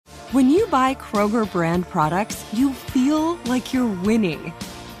When you buy Kroger brand products, you feel like you're winning.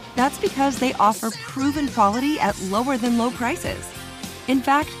 That's because they offer proven quality at lower than low prices. In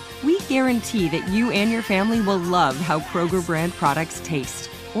fact, we guarantee that you and your family will love how Kroger brand products taste,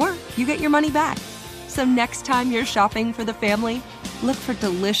 or you get your money back. So next time you're shopping for the family, look for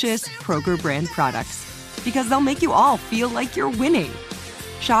delicious Kroger brand products, because they'll make you all feel like you're winning.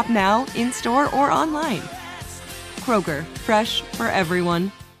 Shop now, in-store, or online. Kroger, fresh for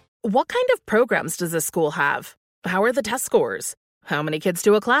everyone. What kind of programs does this school have? How are the test scores? How many kids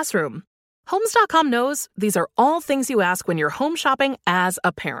do a classroom? Homes.com knows these are all things you ask when you're home shopping as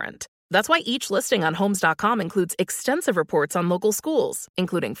a parent. That's why each listing on Homes.com includes extensive reports on local schools,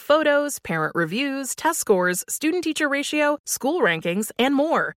 including photos, parent reviews, test scores, student-teacher ratio, school rankings, and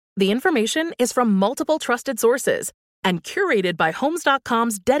more. The information is from multiple trusted sources and curated by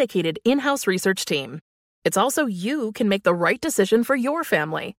Homes.com's dedicated in-house research team. It's also you can make the right decision for your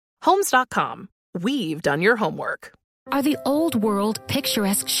family. Homes.com. We've done your homework. Are the old world,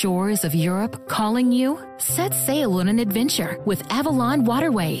 picturesque shores of Europe calling you? Set sail on an adventure with Avalon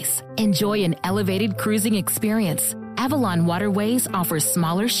Waterways. Enjoy an elevated cruising experience. Avalon Waterways offers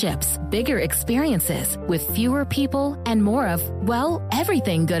smaller ships, bigger experiences, with fewer people and more of, well,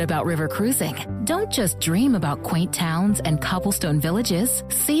 everything good about river cruising. Don't just dream about quaint towns and cobblestone villages.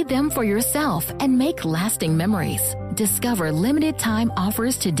 See them for yourself and make lasting memories. Discover limited time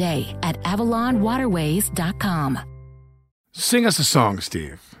offers today at AvalonWaterways.com. Sing us a song,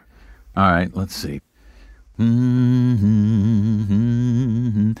 Steve. All right, let's see.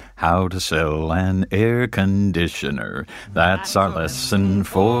 How to sell an air conditioner. That's our lesson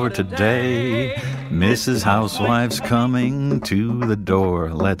for today. Mrs. Housewife's coming to the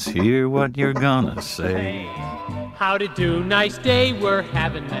door. Let's hear what you're gonna say. Howdy do, nice day we're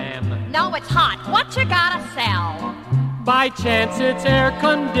having, ma'am. No, it's hot. What you gotta sell? By chance it's air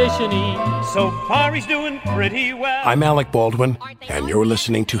conditioning. So far he's doing pretty well. I'm Alec Baldwin, and you're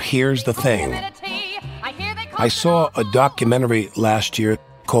listening to Here's the Thing. I saw a documentary last year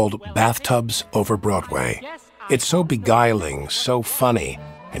called Bathtubs Over Broadway. It's so beguiling, so funny,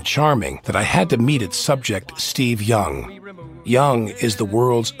 and charming that I had to meet its subject, Steve Young. Young is the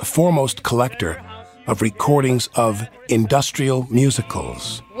world's foremost collector of recordings of industrial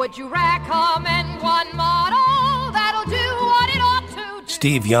musicals. Would you recommend one model that'll do what it ought to do?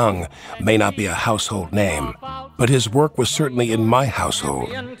 Steve Young may not be a household name, but his work was certainly in my household.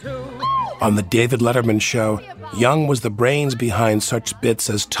 On the David Letterman Show, Young was the brains behind such bits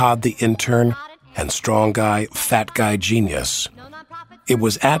as Todd the Intern and Strong Guy, Fat Guy Genius. It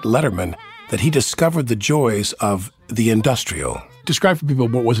was at Letterman that he discovered the joys of the industrial. Describe for people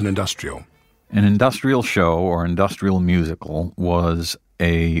what was an industrial. An industrial show or industrial musical was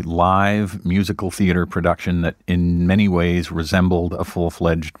a live musical theater production that in many ways resembled a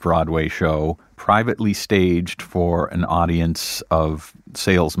full-fledged Broadway show, privately staged for an audience of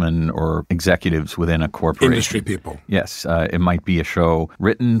salesmen or executives within a corporation. Industry people. Yes. It might be a show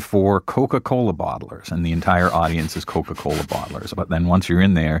written for Coca-Cola bottlers, and the entire audience is Coca-Cola bottlers. But then once you're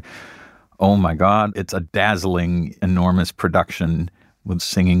in there, oh my God, it's a dazzling, enormous production with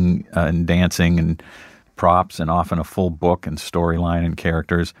singing and dancing and props and often a full book and storyline and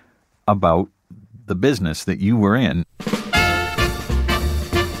characters about the business that you were in.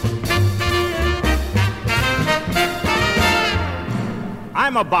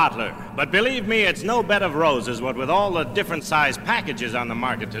 I'm a bottler, but believe me, it's no bed of roses what with all the different size packages on the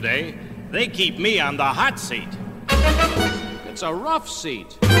market today, they keep me on the hot seat. It's a rough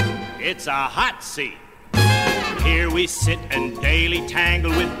seat. It's a hot seat. Here we sit and daily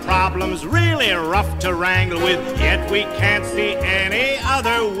tangle with problems really rough to wrangle with, yet we can't see any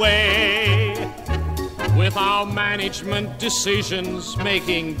other way. With our management decisions,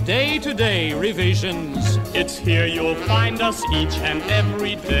 making day-to-day revisions, it's here you'll find us each and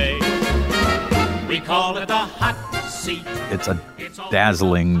every day. We call it the hot seat. It's a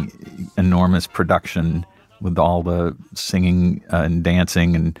dazzling, enormous production with all the singing and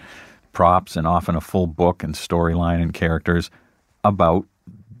dancing and props and often a full book and storyline and characters about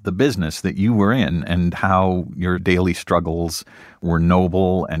the business that you were in and how your daily struggles were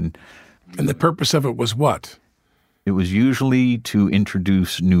noble. And the purpose of it was what? It was usually to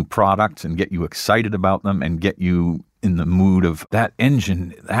introduce new products and get you excited about them and get you in the mood of that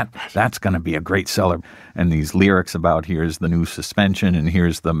engine, that's going to be a great seller. And these lyrics about here's the new suspension and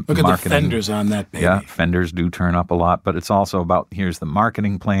here's the Look marketing. Look at the fenders on that baby. Yeah, fenders do turn up a lot, but it's also about here's the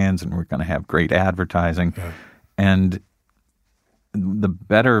marketing plans and we're going to have great advertising. Yeah. And the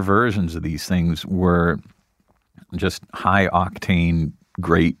better versions of these things were just high-octane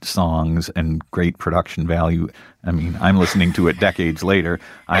great songs and great production value. I mean, I'm listening to it decades later.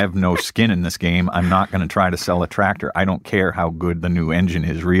 I have no skin in this game. I'm not going to try to sell a tractor. I don't care how good the new engine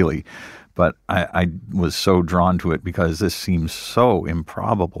is, really. But I was so drawn to it because this seems so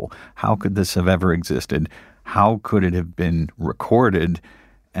improbable. How could this have ever existed? How could it have been recorded?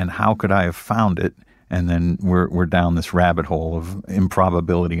 And how could I have found it? And then we're down this rabbit hole of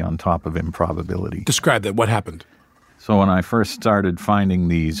improbability on top of improbability. Describe that. What happened? So when I first started finding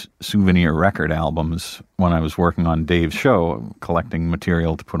these souvenir record albums, when I was working on Dave's show, collecting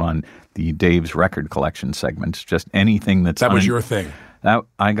material to put on the Dave's Record Collection segments, just anything that's... That was your thing. That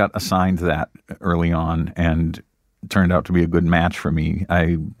I got assigned that early on, and it turned out to be a good match for me.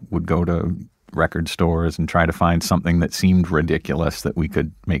 I would go to record stores and try to find something that seemed ridiculous that we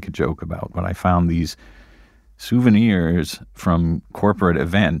could make a joke about. But I found these souvenirs from corporate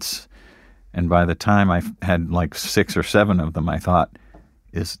events, and by the time I had like 6 or 7 of them, I thought,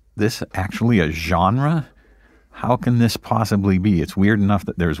 is this actually a genre? How can this possibly be? It's weird enough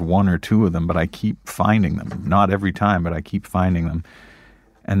that there's 1 or 2 of them, but I keep finding them. Not every time, but I keep finding them.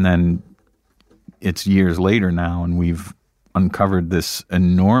 And then it's years later now, and we've uncovered this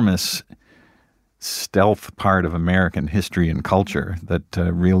enormous stealth part of American history and culture that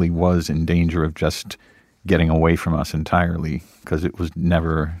really was in danger of just getting away from us entirely, because it was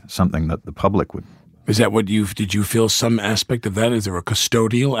never something that the public would. Is that what did you feel some aspect of that? Is there a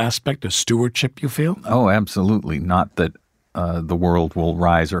custodial aspect, a stewardship you feel? Oh, absolutely. Not that the world will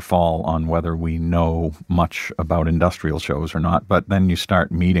rise or fall on whether we know much about industrial shows or not, but then you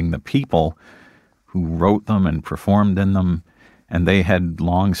start meeting the people who wrote them and performed in them, and they had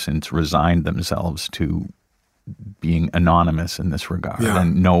long since resigned themselves to being anonymous in this regard,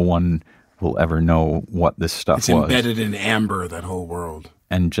 and no one will ever know what this stuff was. It's embedded in amber, that whole world.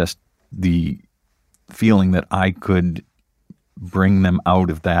 And just the feeling that I could bring them out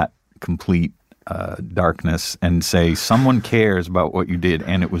of that complete darkness and say, someone cares about what you did,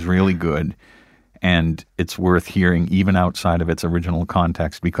 and it was really good, and it's worth hearing even outside of its original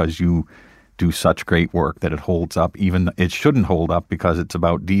context because you do such great work that it holds up. Even it shouldn't hold up because it's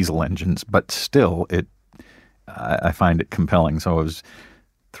about diesel engines, but still, I find it compelling. So it was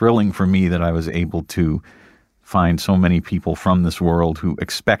thrilling for me that I was able to find so many people from this world who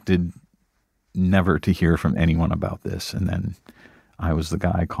expected never to hear from anyone about this, and then I was the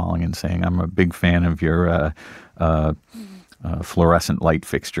guy calling and saying, I'm a big fan of your fluorescent light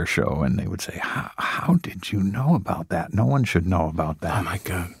fixture show. And they would say, how did you know about that? No one should know about that. Oh, my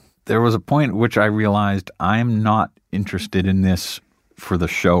God. There was a point at which I realized I'm not interested in this for the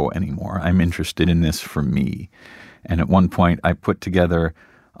show anymore. I'm interested in this for me. And at one point, I put together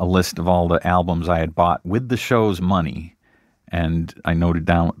a list of all the albums I had bought with the show's money, and I noted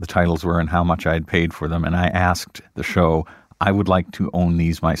down what the titles were and how much I had paid for them. And I asked the show, I would like to own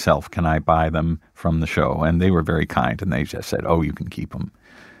these myself. Can I buy them from the show? And they were very kind, and they just said, oh, you can keep them.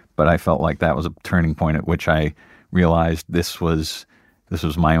 But I felt like that was a turning point at which I realized this was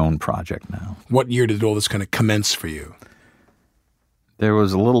my own project now. What year did all this kind of commence for you? There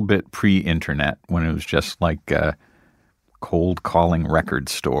was a little bit pre-internet when it was just like cold calling record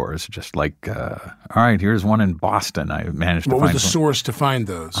stores, just like, all right, here's one in Boston. I managed to find. What was the source to find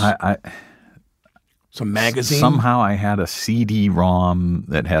those? Some magazine? Somehow I had a CD-ROM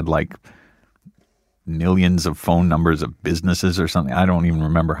that had like millions of phone numbers of businesses or something. I don't even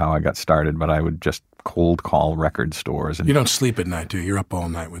remember how I got started, but I would just cold call record stores. And you don't sleep at night, do you? You're up all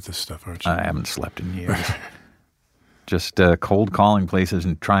night with this stuff, aren't you? I haven't slept in years. Just cold calling places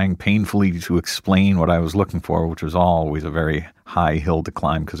and trying painfully to explain what I was looking for, which was always a very high hill to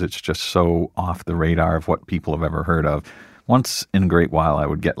climb because it's just so off the radar of what people have ever heard of. Once in a great while I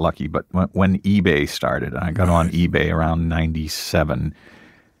would get lucky, but when eBay started, and I got on eBay around 97,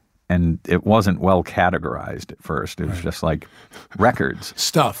 and it wasn't well categorized at first. It was just like records.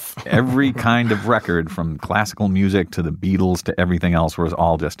 Stuff. Every kind of record, from classical music to the Beatles to everything else, was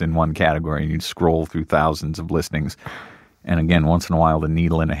all just in one category. And you'd scroll through thousands of listings. And again, once in a while, the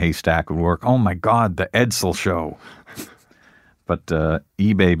needle in a haystack would work. Oh my God, the Edsel show. But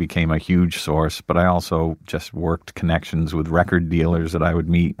eBay became a huge source. But I also just worked connections with record dealers that I would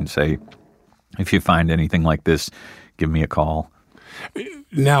meet and say, if you find anything like this, give me a call.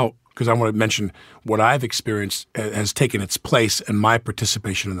 Now, because I want to mention what I've experienced has taken its place and my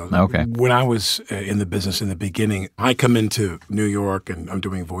participation in those. Okay. When I was in the business in the beginning, I come into New York and I'm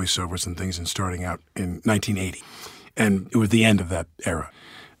doing voiceovers and things and starting out in 1980. And it was the end of that era.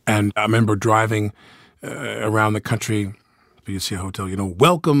 And I remember driving around the country, you see a hotel,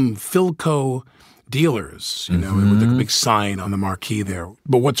 welcome Philco dealers, with a big sign on the marquee there.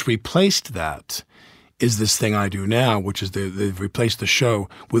 But what's replaced that is this thing I do now, which is they've replaced the show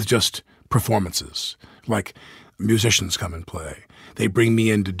with just performances. Like musicians come and play. They bring me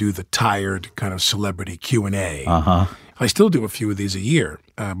in to do the tired kind of celebrity Q&A. I still do a few of these a year,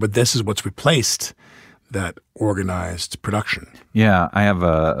 but this is what's replaced that organized production. Yeah, I have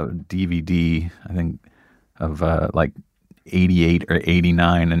a DVD, I think, of like 88 or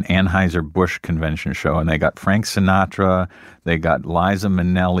 89, an Anheuser-Busch convention show, and they got Frank Sinatra, they got Liza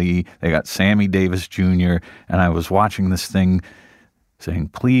Minnelli, they got Sammy Davis Jr., and I was watching this thing saying,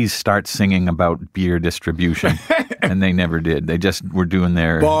 please start singing about beer distribution. And they never did. They just were doing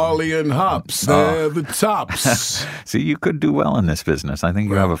their... Barley and hops, they're the tops. See, you could do well in this business. I think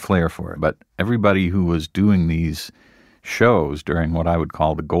you have a flair for it. But everybody who was doing these shows during what I would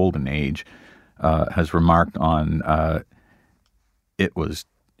call the golden age has remarked on it was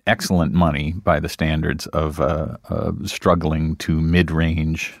excellent money by the standards of struggling to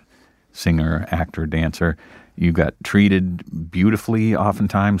mid-range singer, actor, dancer. You got treated beautifully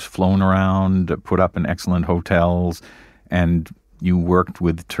oftentimes, flown around, put up in excellent hotels, and you worked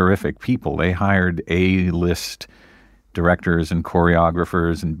with terrific people. They hired A-list directors and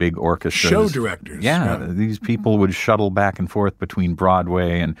choreographers and big orchestras. Show directors. Yeah, these people would shuttle back and forth between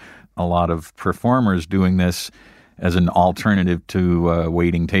Broadway and a lot of performers doing this as an alternative to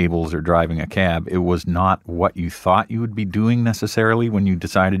waiting tables or driving a cab. It was not what you thought you would be doing necessarily when you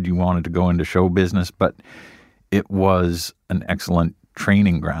decided you wanted to go into show business, but it was an excellent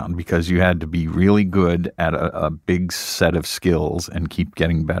training ground because you had to be really good at a big set of skills and keep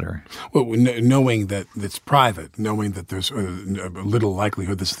getting better. Well, knowing that it's private, knowing that there's a little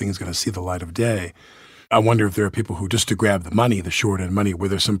likelihood this thing is going to see the light of day, I wonder if there are people who, just to grab the money, the short-end money, were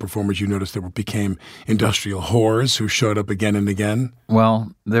there some performers you noticed that became industrial whores who showed up again and again?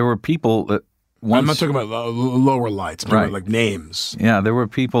 Well, there were people that once... I'm not talking about lower lights, but like names. Yeah, there were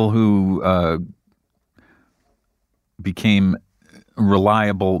people who became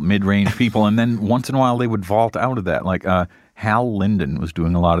reliable mid-range people, and then once in a while they would vault out of that. Like Hal Linden was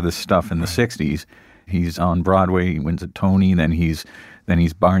doing a lot of this stuff in the 60s. He's on Broadway, he wins a Tony, then he's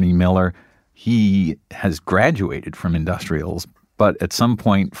Barney Miller. He has graduated from industrials, but at some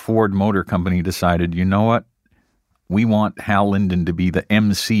point Ford Motor Company decided, you know what? We want Hal Linden to be the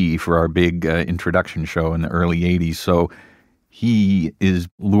MC for our big introduction show in the early 80s. So he is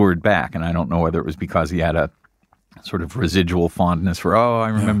lured back, and I don't know whether it was because he had a sort of residual fondness for, I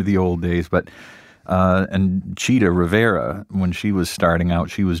remember the old days. But and Chita Rivera, when she was starting out,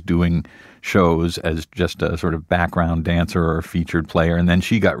 she was doing shows as just a sort of background dancer or featured player, and then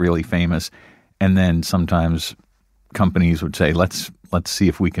she got really famous. And then sometimes companies would say, let's see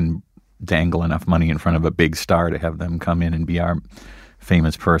if we can dangle enough money in front of a big star to have them come in and be our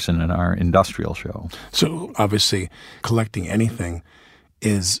famous person in our industrial show. So obviously collecting anything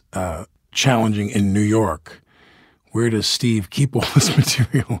is challenging in New York. Where does Steve keep all this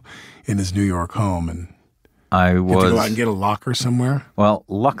material in his New York home? And you have to go out and get a locker somewhere? Well,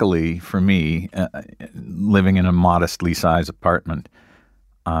 luckily for me, living in a modestly sized apartment,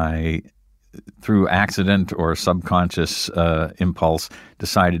 I, through accident or subconscious impulse,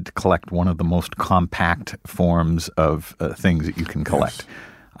 decided to collect one of the most compact forms of things that you can collect. Yes.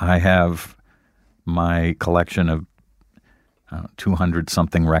 I have my collection of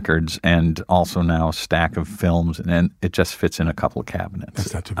 200-something records and also now a stack of films, and it just fits in a couple of cabinets.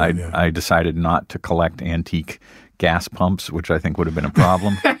 That's not too bad, I decided not to collect antique gas pumps, which I think would have been a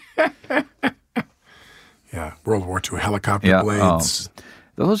problem. Yeah, World War II helicopter blades.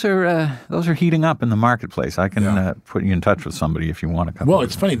 Those are heating up in the marketplace. I can put you in touch with somebody if you want a couple. Well,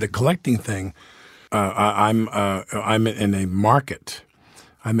 it's funny, the collecting thing. I'm in a market.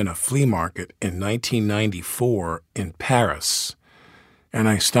 I'm in a flea market in 1994 in Paris, and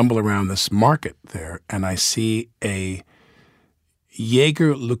I stumble around this market there, and I see a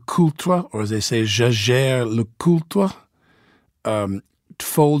Jaeger LeCoultre, or as they say, Jaeger LeCoultre,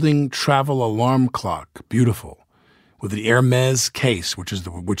 folding travel alarm clock, beautiful, with the Hermes case, this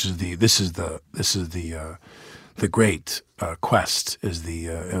is the great quest is the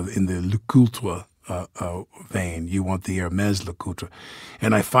in the LeCoultre vein. You want the Hermes LeCoultre.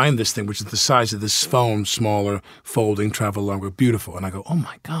 And I find this thing, which is the size of this phone, smaller, folding, travel longer, beautiful. And I go, oh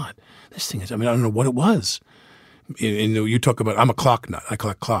my God, this thing is, I don't know what it was. You talk about, I'm a clock nut. I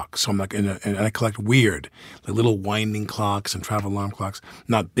collect clocks. So I'm like, and I collect weird, like little winding clocks and travel alarm clocks,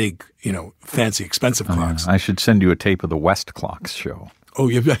 not big, fancy, expensive clocks. Yeah. I should send you a tape of the West Clocks show. Oh,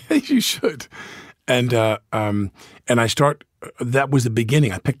 yeah, you should. And I start, that was the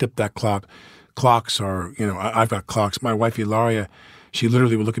beginning. I picked up that clock. Clocks are, I've got clocks. My wife, Ilaria, she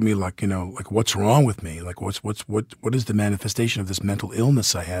literally would look at me like, like what's wrong with me? Like what is the manifestation of this mental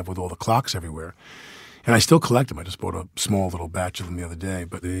illness I have with all the clocks everywhere? And I still collect them. I just bought a small little batch of them the other day,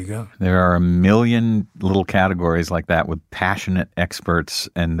 but there you go. There are a million little categories like that with passionate experts,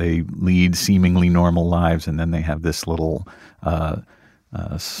 and they lead seemingly normal lives, and then they have this little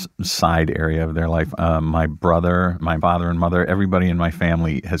side area of their life. My brother, my father and mother, everybody in my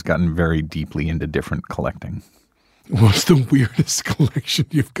family has gotten very deeply into different collecting. What's the weirdest collection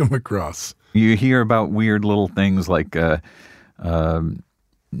you've come across? You hear about weird little things like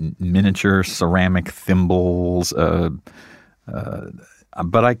miniature ceramic thimbles,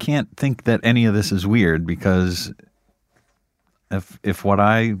 but I can't think that any of this is weird, because if what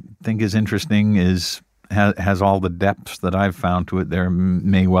I think is interesting has all the depths that I've found to it, there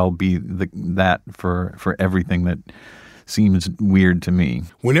may well be that for everything that seems weird to me.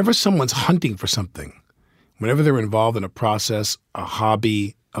 Whenever someone's hunting for something, whenever they're involved in a process, a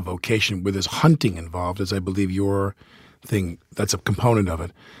hobby, a vocation where there's hunting involved, as I believe your thing, that's a component of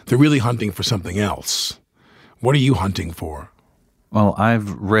it, they're really hunting for something else. What are you hunting for? Well,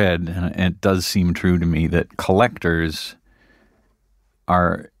 I've read, and it does seem true to me, that collectors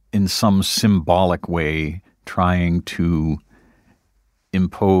are in some symbolic way trying to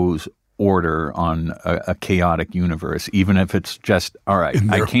impose order on a chaotic universe, even if it's just, all right,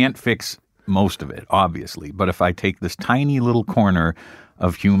 I can't fix most of it, obviously, but if I take this tiny little corner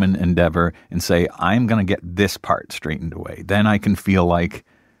of human endeavor and say, I'm going to get this part straightened away, then I can feel like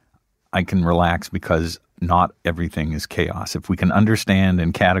I can relax, because not everything is chaos. If we can understand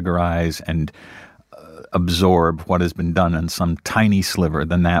and categorize and absorb what has been done in some tiny sliver,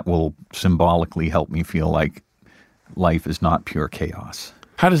 then that will symbolically help me feel like life is not pure chaos.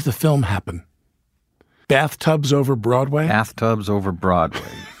 How does the film happen? Bathtubs over Broadway? Bathtubs over Broadway.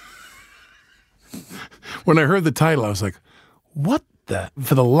 When I heard the title, I was like, what the?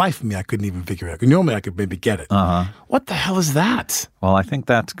 For the life of me, I couldn't even figure it out. Normally, I could maybe get it. What the hell is that? Well, I think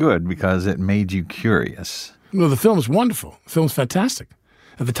that's good, because it made you curious. No, the film's wonderful. The film's fantastic.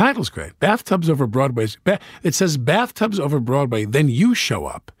 And the title's great. Bathtubs over Broadway. It says Bathtubs over Broadway, then you show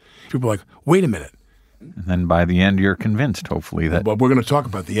up. People are like, wait a minute. And then by the end, you're convinced, hopefully, that... But we're going to talk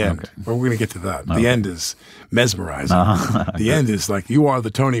about the end. Okay. We're going to get to that. Okay. The end is mesmerizing. The end is like, you are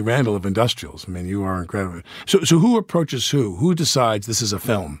the Tony Randall of industrials. I mean, you are incredible. So who approaches who? Who decides this is a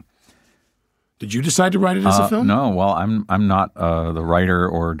film? Did you decide to write it as a film? No. Well, I'm not the writer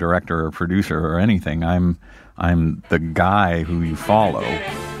or director or producer or anything. I'm the guy who you follow.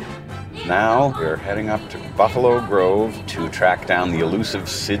 Now we're heading up to Buffalo Grove to track down the elusive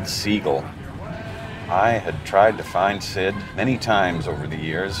Sid Siegel. I had tried to find Sid many times over the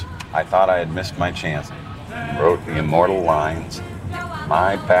years. I thought I had missed my chance. Wrote the immortal lines,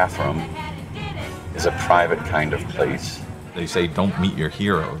 "My bathroom is a private kind of place." They say don't meet your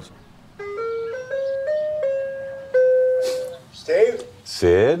heroes. Steve?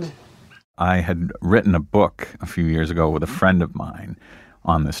 Sid? I had written a book a few years ago with a friend of mine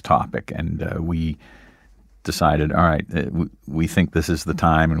on this topic, and we decided, all right, we think this is the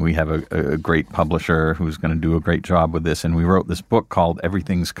time, and we have a great publisher who's going to do a great job with this, and we wrote this book called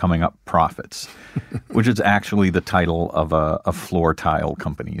Everything's Coming Up Profits, which is actually the title of a floor tile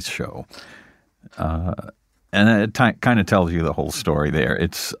company's show. And it kind of tells you the whole story there.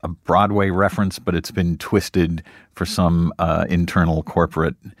 It's a Broadway reference, but it's been twisted for some internal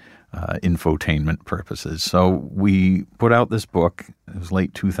corporate infotainment purposes. So we put out this book. It was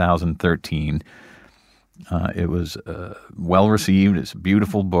late 2013. It was well received. It's a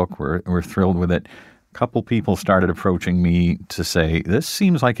beautiful book. We're thrilled with it. A couple people started approaching me to say, this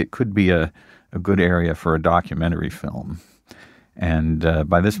seems like it could be a good area for a documentary film. And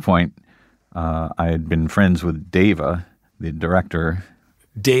by this point, I had been friends with Deva, the director.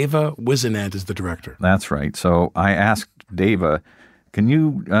 Deva Wisenant is the director. That's right. So I asked Deva, can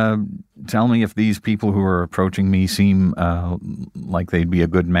you tell me if these people who are approaching me seem like they'd be a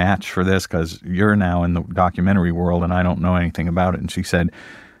good match for this? Because you're now in the documentary world and I don't know anything about it. And she said,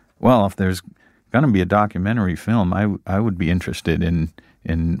 well, if there's going to be a documentary film, I would be interested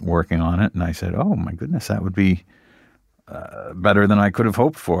in working on it. And I said, oh, my goodness, that would be better than I could have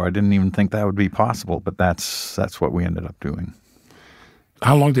hoped for. I didn't even think that would be possible. But that's what we ended up doing.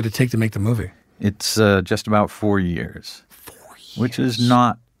 How long did it take to make the movie? It's just about 4 years. Which is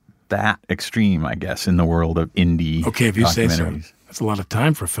not that extreme, I guess, in the world of indie Okay, if you say so. documentaries. That's a lot of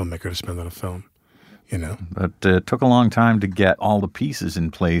time for a filmmaker to spend on a film, you know. But it took a long time to get all the pieces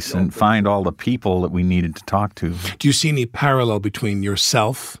in place and find all the people that we needed to talk to. Do you see any parallel between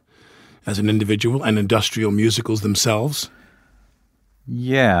yourself as an individual and industrial musicals themselves?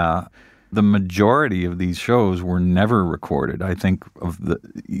 Yeah. The majority of these shows were never recorded. I think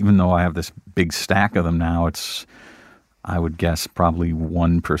even though I have this big stack of them now, it's I would guess probably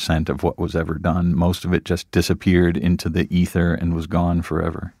 1% of what was ever done. Most of it just disappeared into the ether and was gone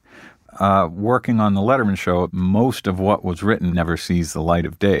forever. Working on the Letterman show, most of what was written never sees the light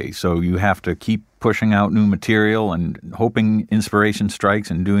of day. So you have to keep pushing out new material and hoping inspiration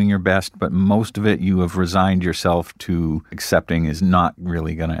strikes and doing your best. But most of it you have resigned yourself to accepting is not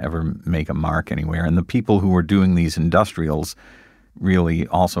really going to ever make a mark anywhere. And the people who were doing these industrials really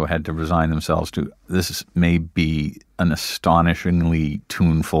also had to resign themselves to, this may be an astonishingly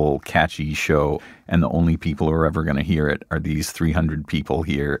tuneful, catchy show, and the only people who are ever going to hear it are these 300 people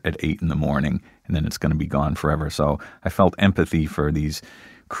here at 8 in the morning, and then it's going to be gone forever. So I felt empathy for these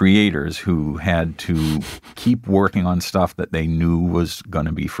creators who had to keep working on stuff that they knew was going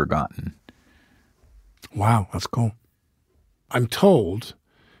to be forgotten. Wow, that's cool. I'm told...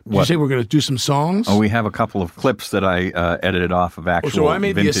 Did you say we're going to do some songs? Oh, we have a couple of clips that I edited off of actual so I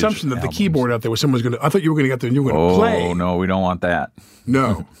made the assumption that albums. The keyboard out there was someone's going to... I thought you were going to get there and you were going to play. Oh, no, we don't want that.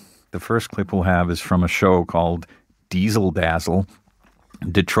 No. The first clip we'll have is from a show called Diesel Dazzle,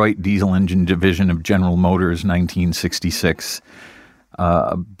 Detroit Diesel Engine Division of General Motors, 1966.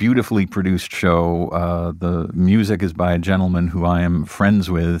 A beautifully produced show. The music is by a gentleman who I am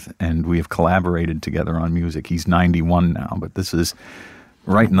friends with, and we have collaborated together on music. He's 91 now, but this is...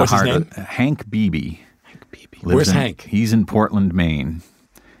 right in the heart of it. Hank Beebe. Hank Beebe. Where's Hank? He's in Portland, Maine.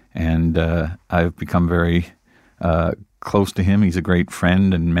 And I've become very close to him. He's a great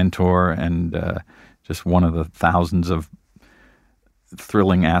friend and mentor and just one of the thousands of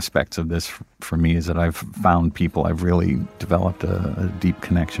thrilling aspects of this for me is that I've found people I've really developed a deep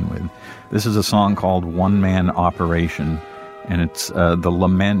connection with. This is a song called One Man Operation, and it's the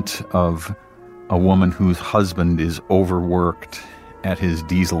lament of a woman whose husband is overworked at his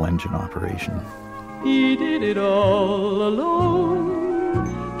diesel engine operation. He did it all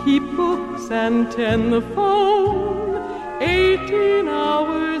alone, keep books and tend the phone, 18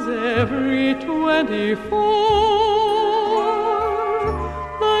 hours every 24.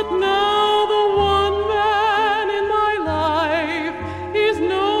 But now the one man in my life is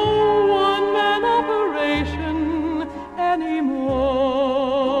no one-man operation anymore.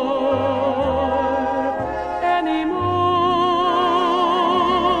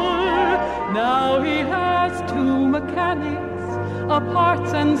 Now he has 2 mechanics, a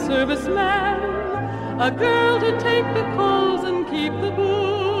parts and service man, a girl to take the calls and keep the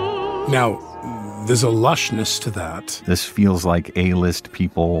books. Now, there's a lushness to that. This feels like A-list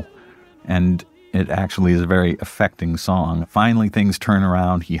people, and it actually is a very affecting song. Finally, things turn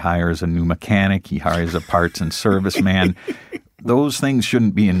around. He hires a new mechanic. He hires a parts and service man. Those things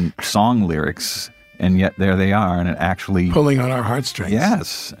shouldn't be in song lyrics, and yet there they are, and it actually... pulling on our heartstrings.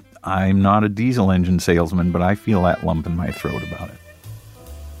 Yes. I'm not a diesel engine salesman, but I feel that lump in my throat about it.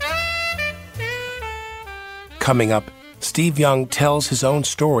 Coming up, Steve Young tells his own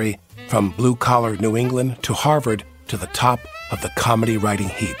story from blue-collar New England to Harvard to the top of the comedy writing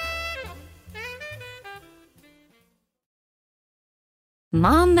heap.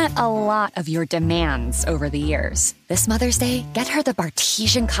 Mom met a lot of your demands over the years. This Mother's Day, get her the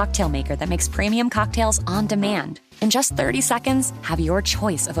Bartesian cocktail maker that makes premium cocktails on demand. In just 30 seconds, have your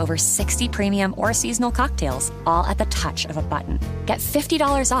choice of over 60 premium or seasonal cocktails, all at the touch of a button. Get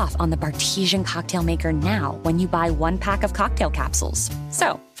 $50 off on the Bartesian cocktail maker now when you buy 1 pack of cocktail capsules.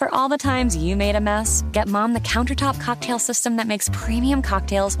 So, for all the times you made a mess, get Mom the countertop cocktail system that makes premium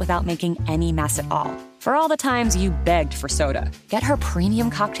cocktails without making any mess at all. For all the times you begged for soda, get her premium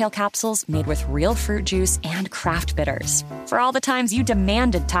cocktail capsules made with real fruit juice and craft bitters. For all the times you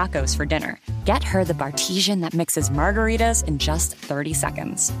demanded tacos for dinner, get her the Bartesian that mixes margaritas in just 30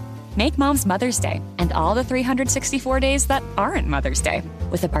 seconds. Make Mom's Mother's Day and all the 364 days that aren't Mother's Day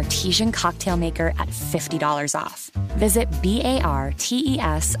with a Bartesian cocktail maker at $50 off. Visit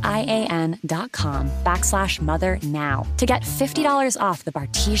BARTESIAN.com/mother now to get $50 off the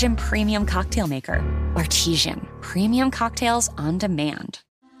Bartesian Premium Cocktail Maker. Bartesian, premium cocktails on demand.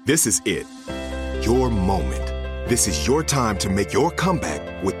 This is it. Your moment. This is your time to make your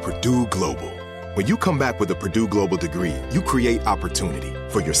comeback with Purdue Global. When you come back with a Purdue Global degree, you create opportunity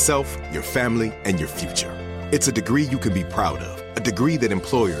for yourself, your family, and your future. It's a degree you can be proud of, a degree that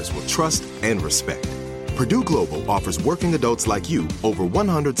employers will trust and respect. Purdue Global offers working adults like you over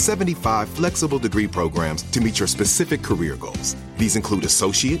 175 flexible degree programs to meet your specific career goals. These include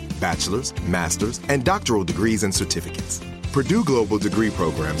associate, bachelor's, master's, and doctoral degrees and certificates. Purdue Global degree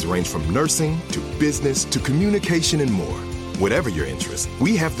programs range from nursing to business to communication and more. Whatever your interest,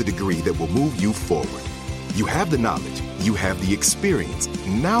 we have the degree that will move you forward. You have the knowledge, you have the experience.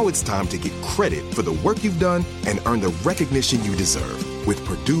 Now it's time to get credit for the work you've done and earn the recognition you deserve with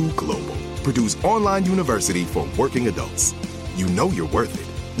Purdue Global. Purdue's online university for working adults. You know you're worth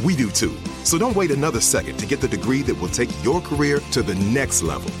it. We do too. So don't wait another second to get the degree that will take your career to the next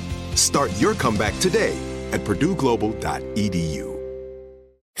level. Start your comeback today at PurdueGlobal.edu.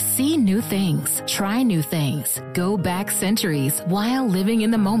 See new things, try new things, go back centuries while living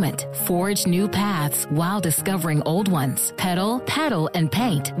in the moment, forge new paths while discovering old ones, pedal, paddle, and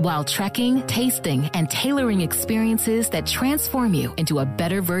paint while trekking, tasting, and tailoring experiences that transform you into a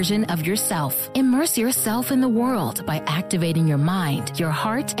better version of yourself. Immerse yourself in the world by activating your mind, your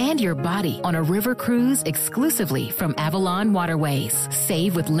heart, and your body on a river cruise exclusively from Avalon Waterways.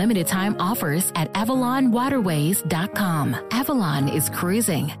 Save with limited time offers at AvalonWaterways.com. Avalon is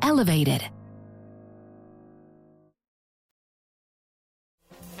cruising elevated.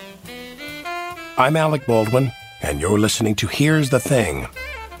 I'm Alec Baldwin, and you're listening to Here's the Thing.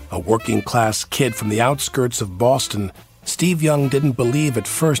 A working-class kid from the outskirts of Boston, Steve Young didn't believe at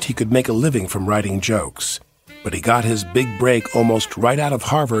first he could make a living from writing jokes. But he got his big break almost right out of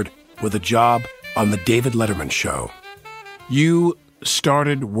Harvard with a job on The David Letterman Show. You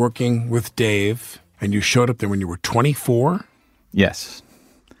started working with Dave, and you showed up there when you were 24? Yes.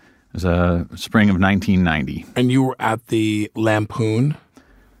 It was spring of 1990. And you were at the Lampoon?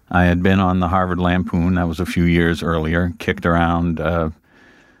 I had been on the Harvard Lampoon. That was a few years earlier. Kicked around.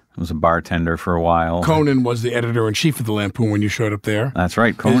 Was a bartender for a while. Conan was the editor-in-chief of the Lampoon when you showed up there? That's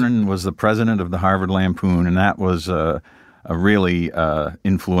right. Conan was the president of the Harvard Lampoon, and that was a really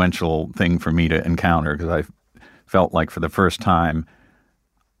influential thing for me to encounter because I felt like for the first time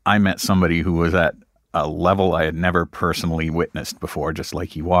I met somebody who was at a level I had never personally witnessed before. Just like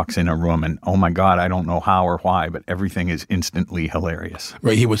he walks in a room and, oh my God, I don't know how or why, but everything is instantly hilarious.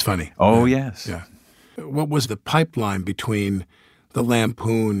 Right, he was funny. Oh, yes. Yeah. What was the pipeline between the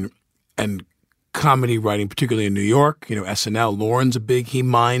Lampoon and comedy writing, particularly in New York? You know, SNL, Lorne's he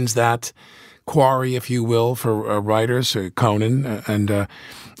mines that quarry, if you will, for writers, Conan, and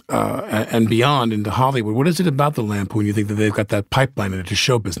beyond into Hollywood. What is it about the Lampoon you think that they've got that pipeline into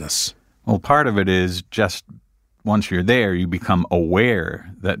show business? Well, part of it is just once you're there, you become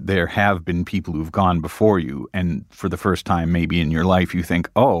aware that there have been people who've gone before you. And for the first time maybe in your life, you think,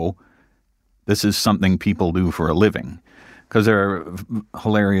 oh, this is something people do for a living. Because there are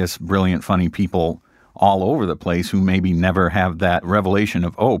hilarious, brilliant, funny people all over the place who maybe never have that revelation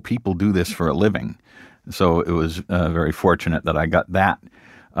of, oh, people do this for a living. So it was very fortunate that I got that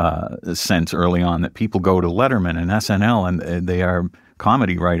sense early on that people go to Letterman and SNL and they are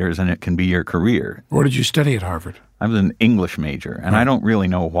comedy writers and it can be your career. What did you study at Harvard? I was an English major, and I don't really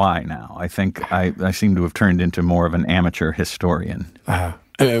know why now. I think I seem to have turned into more of an amateur historian.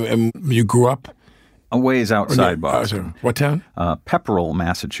 And you grew up? A ways outside Boston. What town? Pepperell,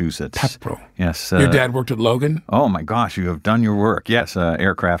 Massachusetts. Pepperell. Yes. Your dad worked at Logan? Oh, my gosh, you have done your work. Yes,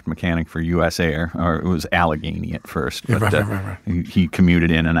 aircraft mechanic for U.S. Air, or it was Allegheny at first. But right. He commuted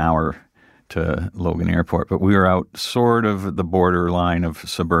in an hour to Logan Airport. But we were out sort of the borderline of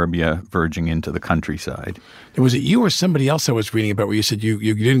suburbia verging into the countryside. Was it you or somebody else I was reading about where you said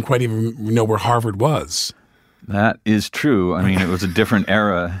you didn't quite even know where Harvard was? That is true. I mean, it was a different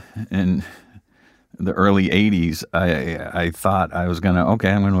era in the early 80s. I thought I was I'm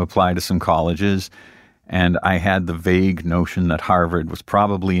going to apply to some colleges. And I had the vague notion that Harvard was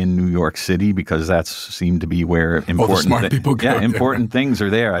probably in New York City because that seemed to be where important people go. Yeah, important things are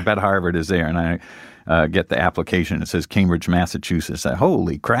there. I bet Harvard is there. And I get the application. It says Cambridge, Massachusetts.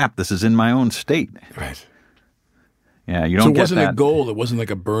 Holy crap, this is in my own state. Right. Yeah, you don't get that. So it wasn't a goal. It wasn't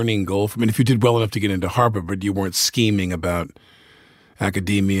like a burning goal. I mean, if you did well enough to get into Harvard, but you weren't scheming about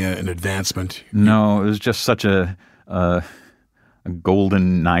academia and advancement. No, it was just such a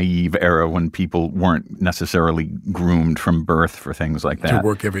golden, naive era when people weren't necessarily groomed from birth for things like that. To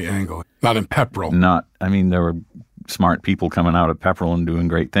work every angle. Not in Pepperell. There were smart people coming out of Pepperell and doing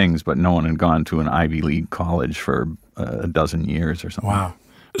great things, but no one had gone to an Ivy League college for a dozen years or something. Wow.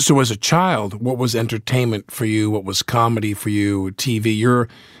 So as a child, what was entertainment for you? What was comedy for you? TV? You're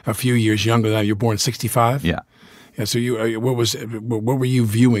a few years younger than I. You're born in 65? Yeah. Yeah, so what were you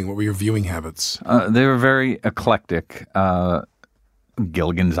viewing? What were your viewing habits? They were very eclectic.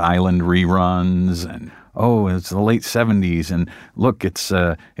 Gilligan's Island reruns, and it's the late 70s, and look, it's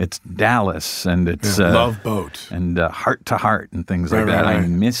Dallas, and it's Love Boat, and Heart to Heart, and things like that. Right. I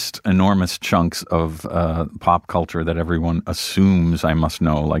missed enormous chunks of pop culture that everyone assumes I must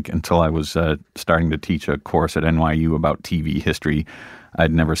know. Like until I was starting to teach a course at NYU about TV history.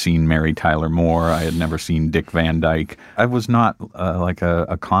 I'd never seen Mary Tyler Moore. I had never seen Dick Van Dyke. I was not like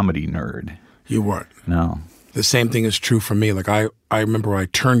a comedy nerd. You weren't? No. The same thing is true for me. Like I remember I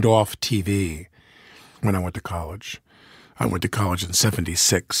turned off TV when I went to college. I went to college in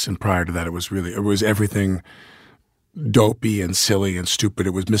 76, and prior to that, it was everything dopey and silly and stupid.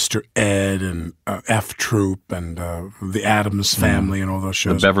 It was Mr. Ed and F Troop and the Addams Family and all those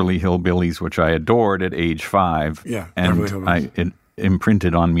shows. The Beverly Hillbillies, which I adored at age 5. Yeah, and it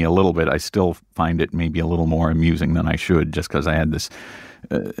imprinted on me a little bit. I still find it maybe a little more amusing than I should, just because I had this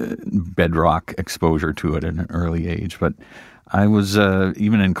bedrock exposure to it at an early age. But I was,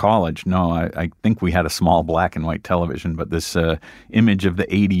 even in college, I think we had a small black and white television, but this image of the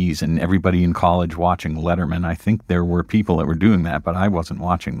 80s and everybody in college watching Letterman, I think there were people that were doing that, but I wasn't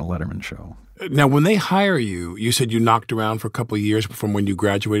watching the Letterman show. Now, when they hire you, you said you knocked around for a couple of years from when you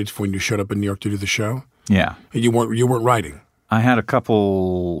graduated to when you showed up in New York to do the show? Yeah. You weren't writing? I had a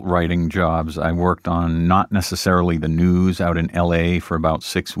couple writing jobs. I worked on not necessarily the news out in L.A. for about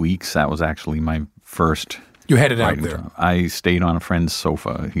 6 weeks. That was actually my first. You headed out there? Job. I stayed on a friend's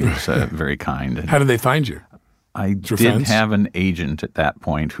sofa. He was very kind. How did they find you? I did have an agent at that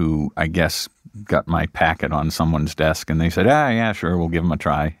point who, I guess, got my packet on someone's desk, and they said, yeah, sure, we'll give him a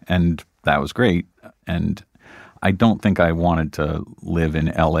try. And that was great. And I don't think I wanted to live in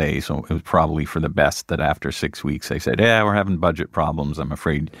L.A., so it was probably for the best that after 6 weeks they said, we're having budget problems. I'm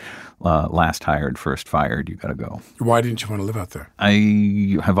afraid last hired, first fired. You got to go. Why didn't you want to live out there?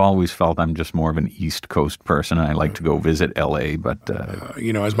 I have always felt I'm just more of an East Coast person, and I like to go visit L.A., but...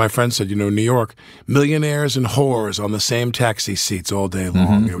 as my friend said, New York, millionaires and whores on the same taxi seats all day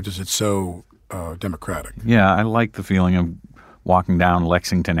long. Mm-hmm. It's so democratic. Yeah, I like the feeling of walking down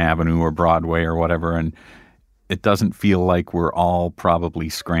Lexington Avenue or Broadway or whatever, and it doesn't feel like we're all probably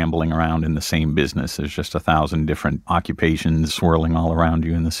scrambling around in the same business. There's just 1,000 different occupations swirling all around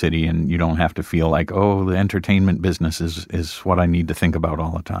you in the city, and you don't have to feel like, the entertainment business is what I need to think about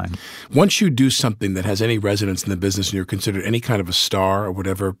all the time. Once you do something that has any resonance in the business and you're considered any kind of a star or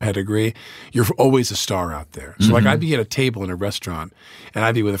whatever pedigree, you're always a star out there. So like I'd be at a table in a restaurant, and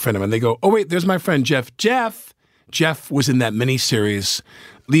I'd be with a friend of mine, and they go, wait, there's my friend Jeff. Jeff was in that miniseries,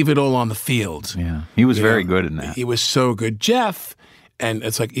 Leave It All on the Field. Yeah, he was very good in that. He was so good. Jeff, and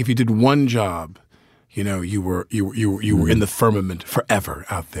it's like if you did one job, you were in the firmament forever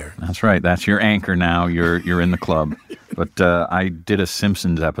out there. That's right. That's your anchor now. You're in the club. But I did a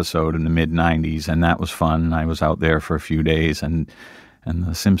Simpsons episode in the mid-'90s, and that was fun. I was out there for a few days, and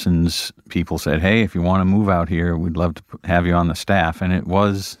the Simpsons people said, hey, if you want to move out here, we'd love to have you on the staff. And it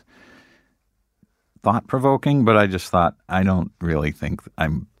was thought-provoking, but I just thought, I don't really think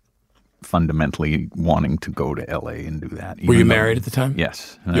I'm fundamentally wanting to go to L.A. and do that. Were you married at the time?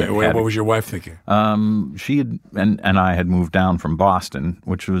 Yes. What was your wife thinking? She had, and I had moved down from Boston,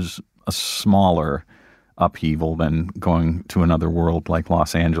 which was a smaller upheaval than going to another world like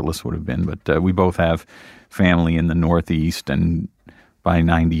Los Angeles would have been. But we both have family in the Northeast, and by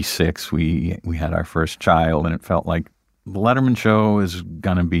 96, we had our first child, and it felt like the Letterman show is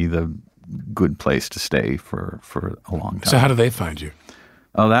going to be the good place to stay for a long time. So how did they find you?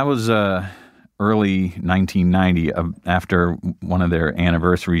 Oh, that was early 1990. After one of their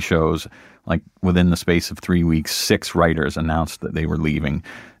anniversary shows, like within the space of 3 weeks, 6 writers announced that they were leaving.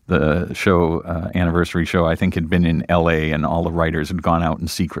 The show, anniversary show, I think had been in L.A., and all the writers had gone out and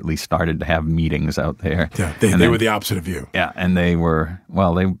secretly started to have meetings out there. Yeah, they were the opposite of you. Yeah, and they were,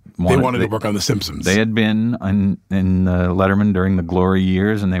 they wanted to work on The Simpsons. They had been in Letterman during the glory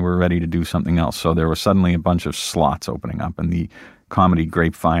years, and they were ready to do something else. So there was suddenly a bunch of slots opening up, and the comedy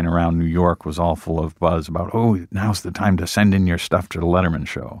grapevine around New York was all full of buzz about, now's the time to send in your stuff to the Letterman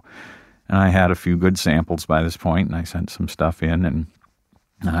show. And I had a few good samples by this point, and I sent some stuff in, and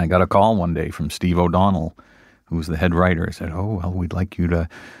I got a call one day from Steve O'Donnell, who was the head writer. He said, we'd like you to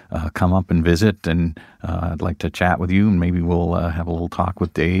come up and visit, and I'd like to chat with you, and maybe we'll have a little talk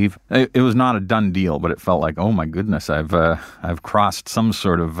with Dave. It was not a done deal, but it felt like, oh my goodness, I've crossed some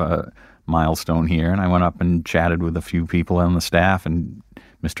sort of milestone here. And I went up and chatted with a few people on the staff, and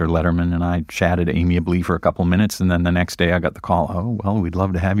Mr. Letterman and I chatted amiably for a couple minutes, and then the next day I got the call, we'd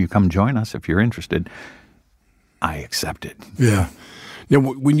love to have you come join us if you're interested. I accepted. Yeah. Now,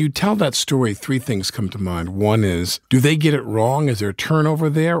 when you tell that story, 3 things come to mind. One is, do they get it wrong? Is there a turnover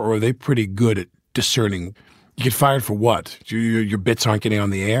there, or are they pretty good at discerning? You get fired for what? Your bits aren't getting on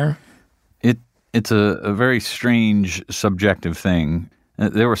the air? It's a very strange, subjective thing.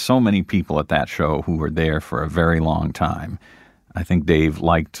 There were so many people at that show who were there for a very long time. I think Dave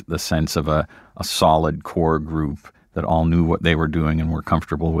liked the sense of a solid core group that all knew what they were doing and were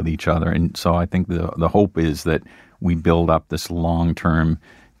comfortable with each other. And so I think the hope is that we build up this long-term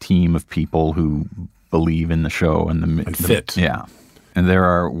team of people who believe in the show and fit. Yeah. And there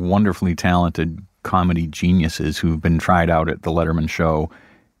are wonderfully talented comedy geniuses who've been tried out at the Letterman show,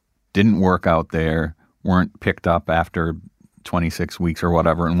 didn't work out there, weren't picked up after 26 weeks or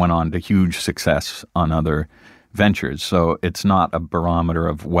whatever and went on to huge success on other ventures. So it's not a barometer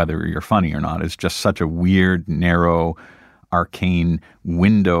of whether you're funny or not. It's just such a weird, narrow, arcane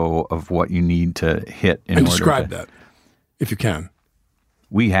window of what you need to hit in and order describe to, that, if you can.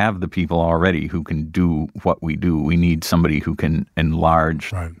 We have the people already who can do what we do. We need somebody who can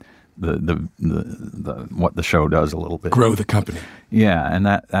enlarge the what the show does a little bit. Grow the company. Yeah, and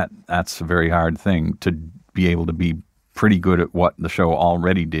that's a very hard thing, to be able to be pretty good at what the show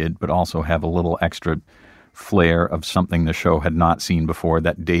already did, but also have a little extra flair of something the show had not seen before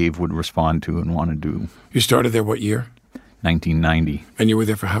that Dave would respond to and want to do. You started there what year? 1990. And you were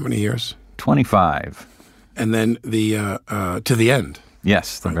there for how many years? 25. And then to the end.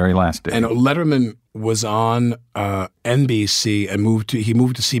 Yes, the very last day. And Letterman was on NBC and he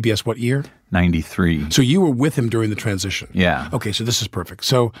moved to CBS what year? 93. So you were with him during the transition. Yeah. Okay, so this is perfect.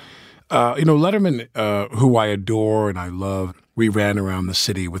 So, Letterman, who I adore and I love, we ran around the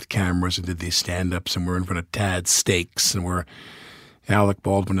city with cameras and did these stand-ups, and we're in front of Tad Steaks, and Alec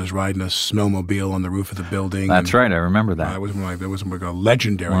Baldwin is riding a snowmobile on the roof of the building. That's right. I remember that. That was like a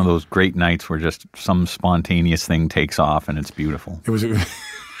legendary. One of those great nights where just some spontaneous thing takes off and it's beautiful. It was.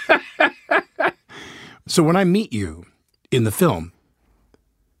 So when I meet you in the film,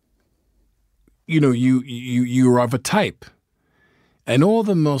 you are of a type, and all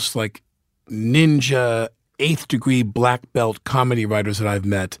the most like ninja 8th degree black belt comedy writers that I've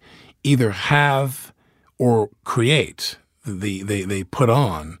met either have or create. They put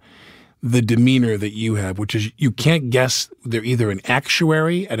on the demeanor that you have, which is you can't guess they're either an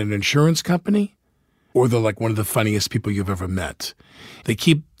actuary at an insurance company or they're like one of the funniest people you've ever met. They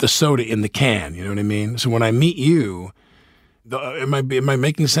keep the soda in the can, you know what I mean? So when I meet you, am I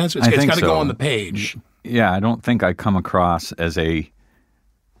making sense? It's got to go on the page. Yeah, I don't think I come across as a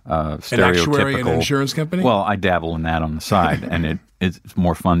stereotypical... An actuary at an insurance company? Well, I dabble in that on the side, and it's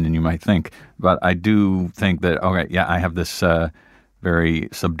more fun than you might think. But I do think that, okay, yeah, I have this very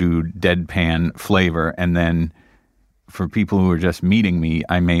subdued, deadpan flavor, and then for people who are just meeting me,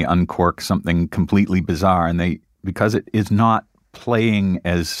 I may uncork something completely bizarre, and because it is not playing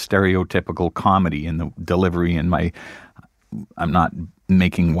as stereotypical comedy in the delivery and I'm not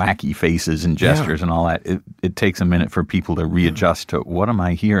making wacky faces and gestures and all that. It takes a minute for people to readjust to, what am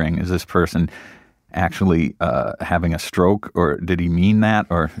I hearing? Is this person actually having a stroke, or did he mean that?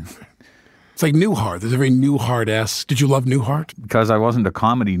 Or it's like Newhart. There's a very Newhart-esque. Did you love Newhart? Because I wasn't a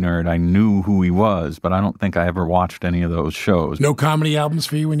comedy nerd, I knew who he was, but I don't think I ever watched any of those shows. No comedy albums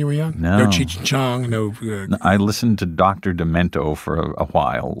for you when you were young? No. No Cheech and Chong? No. I listened to Dr. Demento for a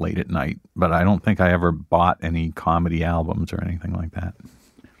while late at night, but I don't think I ever bought any comedy albums or anything like that.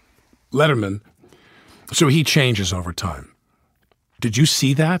 Letterman, so he changes over time. Did you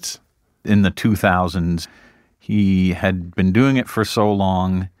see that? In the 2000s, he had been doing it for so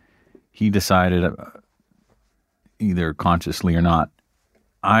long, he decided, either consciously or not,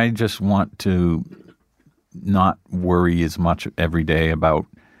 I just want to not worry as much every day about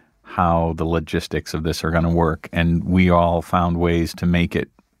how the logistics of this are going to work. And we all found ways to make it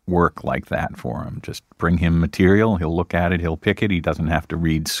work like that for him. Just bring him material. He'll look at it. He'll pick it. He doesn't have to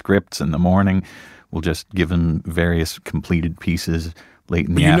read scripts in the morning. We'll just give him various completed pieces late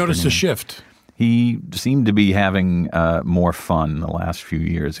in the afternoon. You noticed a shift. He seemed to be having more fun the last few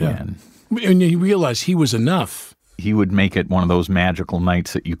years again. And you realize he was enough. He would make it one of those magical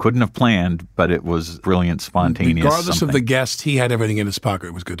nights that you couldn't have planned, but it was brilliant, spontaneous. Regardless of the guest, he had everything in his pocket.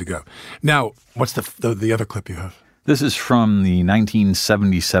 It was good to go. Now, what's the other clip you have? This is from the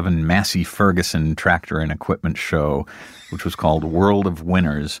 1977 Massey Ferguson Tractor and Equipment Show, which was called World of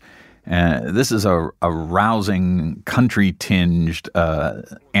Winners. This is a rousing, country-tinged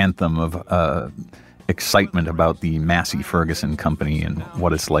anthem of excitement about the Massey Ferguson Company and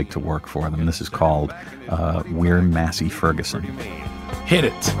what it's like to work for them. This is called We're Massey Ferguson. Hit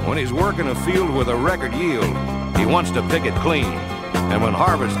it. When he's working a field with a record yield, he wants to pick it clean. And when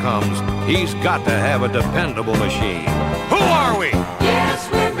harvest comes, he's got to have a dependable machine. Who are we? Yes,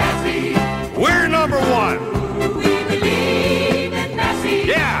 we're Massey. We're number one. We believe in Massey.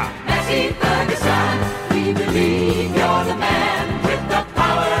 Yeah. Massey Ferguson. We believe you're the man with the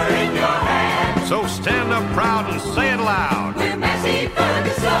power in your hand. So stand up proud and say it loud. We're Massey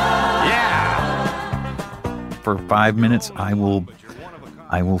Ferguson. Yeah. For 5 minutes, I will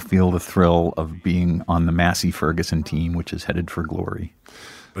feel the thrill of being on the Massey Ferguson team, which is headed for glory.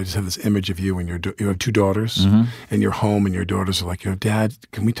 I just have this image of you and you have two daughters, and you're home, and your daughters are like, Dad,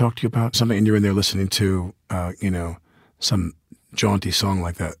 can we talk to you about something? And you're in there listening to, some jaunty song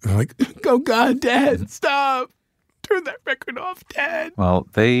like that. And they're like, oh God, Dad, stop. Turn that record off, Dad. Well,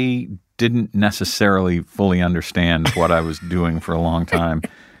 they didn't necessarily fully understand what I was doing for a long time.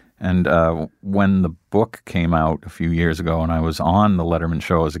 And when the book came out a few years ago and I was on the Letterman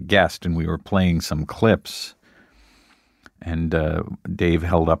show as a guest and we were playing some clips, and Dave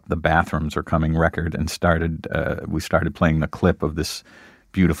held up the Bathrooms Are Coming record and we started playing the clip of this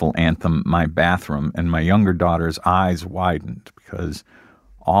beautiful anthem, My Bathroom, and my younger daughter's eyes widened because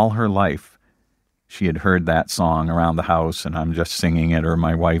all her life she had heard that song around the house and I'm just singing it or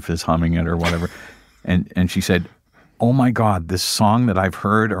my wife is humming it or whatever. And she said, oh my God, this song that I've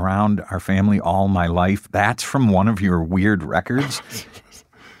heard around our family all my life, that's from one of your weird records?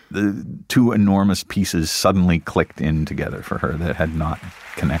 The two enormous pieces suddenly clicked in together for her that had not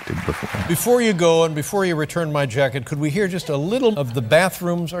connected before. Before you go and before you return my jacket, could we hear just a little of The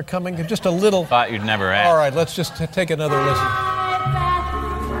Bathrooms Are Coming? Just a little. Thought you'd never ask. All right, let's just take another listen.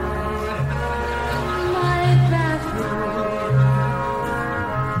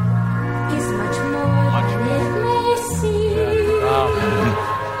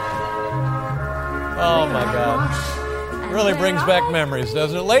 Oh, my God. Really brings back memories,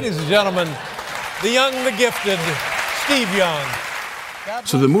 doesn't it? Ladies and gentlemen, the young, the gifted, Steve Young.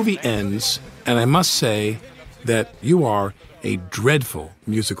 So the movie ends, and I must say that you are a dreadful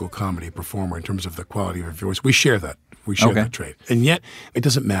musical comedy performer in terms of the quality of your voice. We share that. We share that trait. And yet, it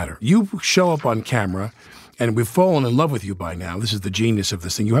doesn't matter. You show up on camera, and we've fallen in love with you by now. This is the genius of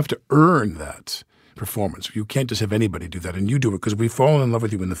this thing. You have to earn that performance. You can't just have anybody do that, and you do it because we've fallen in love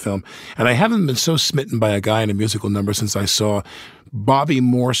with you in the film. And I haven't been so smitten by a guy in a musical number since I saw Bobby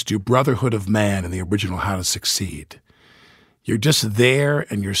Morse do Brotherhood of Man in the original How to Succeed. You're just there,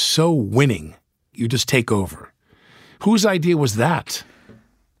 and you're so winning. You just take over. Whose idea was that?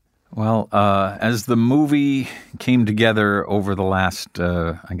 Well, as the movie came together over the last,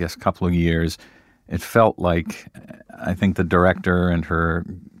 I guess, couple of years, it felt like, I think the director and her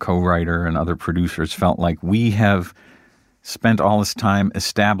co-writer and other producers felt like we have spent all this time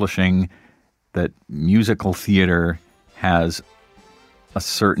establishing that musical theater has a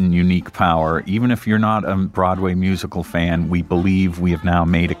certain unique power. Even if you're not a Broadway musical fan, we believe we have now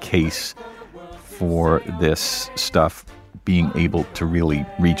made a case for this stuff being able to really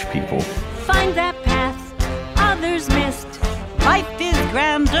reach people. Find that path others missed. Life is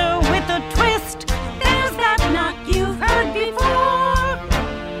grander with a twist. There's that knock you've heard before.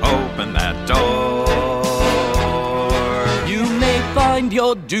 Open that door. You may find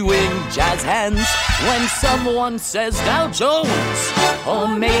you're doing jazz hands when someone says Dow Jones. Or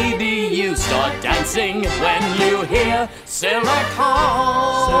maybe you start dancing when you hear Silicon.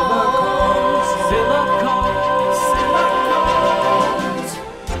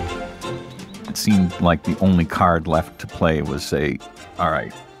 It seemed like the only card left to play was say, all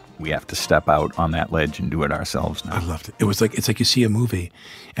right, we have to step out on that ledge and do it ourselves now. I loved it. It's like you see a movie,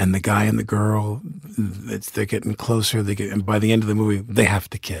 and the guy and the girl, they're getting closer. And by the end of the movie, they have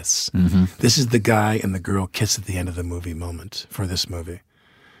to kiss. Mm-hmm. This is the guy and the girl kiss at the end of the movie moment for this movie.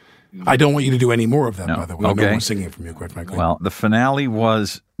 I don't want you to do any more of that, by the way. Okay. No one's singing from you, quite frankly. Well, the finale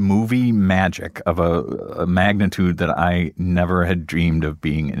was movie magic of a magnitude that I never had dreamed of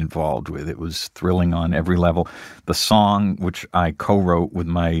being involved with. It was thrilling on every level. The song, which I co-wrote with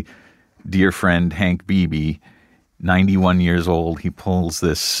my dear friend Hank Beebe, 91 years old, he pulls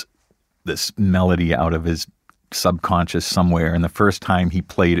this melody out of his subconscious somewhere, and the first time he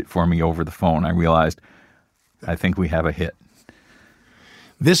played it for me over the phone, I realized, I think we have a hit.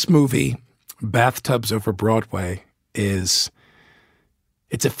 This movie, Bathtubs Over Broadway, it's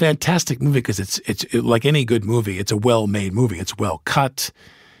a fantastic movie because it's like any good movie. It's a well-made movie. It's well cut.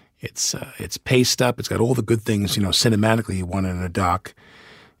 It's paced up. It's got all the good things, cinematically you want in a doc.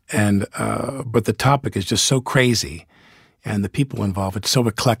 And but the topic is just so crazy, and the people involved, it's so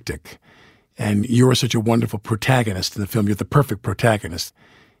eclectic. And you're such a wonderful protagonist in the film. You're the perfect protagonist.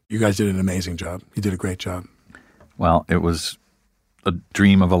 You guys did an amazing job. You did a great job. Well, it was a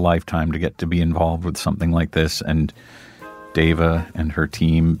dream of a lifetime to get to be involved with something like this, and Dava and her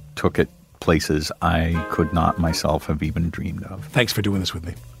team took it places I could not myself have even dreamed of. Thanks for doing this with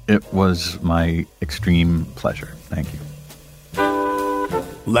me. It was my extreme pleasure. Thank you.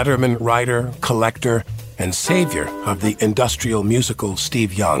 Letterman writer, collector, and savior of the industrial musical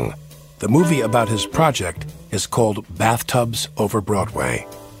Steve Young. The movie about his project is called Bathtubs Over Broadway.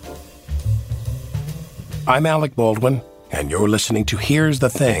 I'm Alec Baldwin, and you're listening to Here's the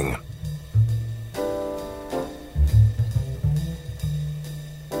Thing.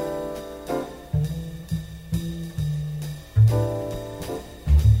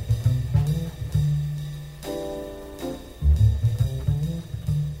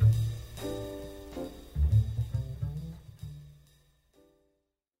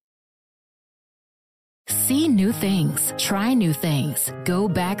 things, try new things, go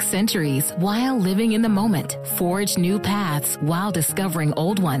back centuries while living in the moment, forge new paths while discovering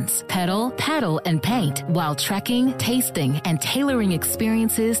old ones, pedal, paddle, and paint while trekking, tasting, and tailoring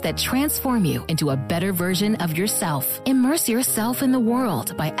experiences that transform you into a better version of yourself. Immerse yourself in the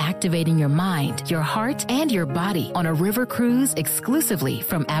world by activating your mind, your heart, and your body on a river cruise exclusively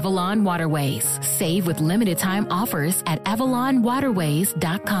from Avalon Waterways. Save with limited time offers at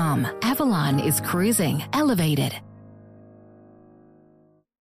AvalonWaterways.com. Avalon is cruising elevated.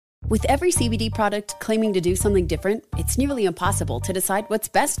 With every CBD product claiming to do something different, it's nearly impossible to decide what's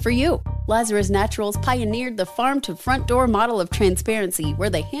best for you. Lazarus Naturals pioneered the farm-to-front-door model of transparency, where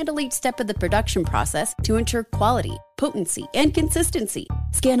they handle each step of the production process to ensure quality, potency, and consistency.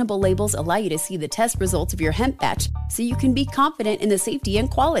 Scannable labels allow you to see the test results of your hemp batch, so you can be confident in the safety and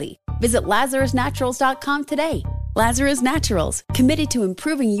quality. Visit LazarusNaturals.com today. Lazarus Naturals, committed to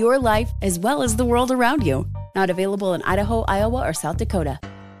improving your life as well as the world around you. Not available in Idaho, Iowa, or South Dakota.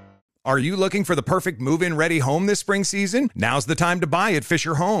 Are you looking for the perfect move-in ready home this spring season? Now's the time to buy at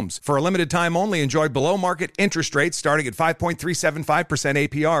Fisher Homes. For a limited time only, enjoy below-market interest rates starting at 5.375%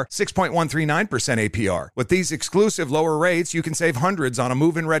 APR, 6.139% APR. With these exclusive lower rates, you can save hundreds on a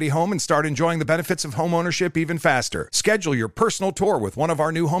move-in ready home and start enjoying the benefits of home ownership even faster. Schedule your personal tour with one of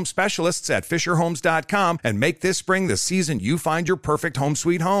our new home specialists at FisherHomes.com and make this spring the season you find your perfect home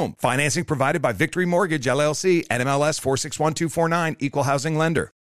sweet home. Financing provided by Victory Mortgage, LLC, NMLS 461249, Equal Housing Lender.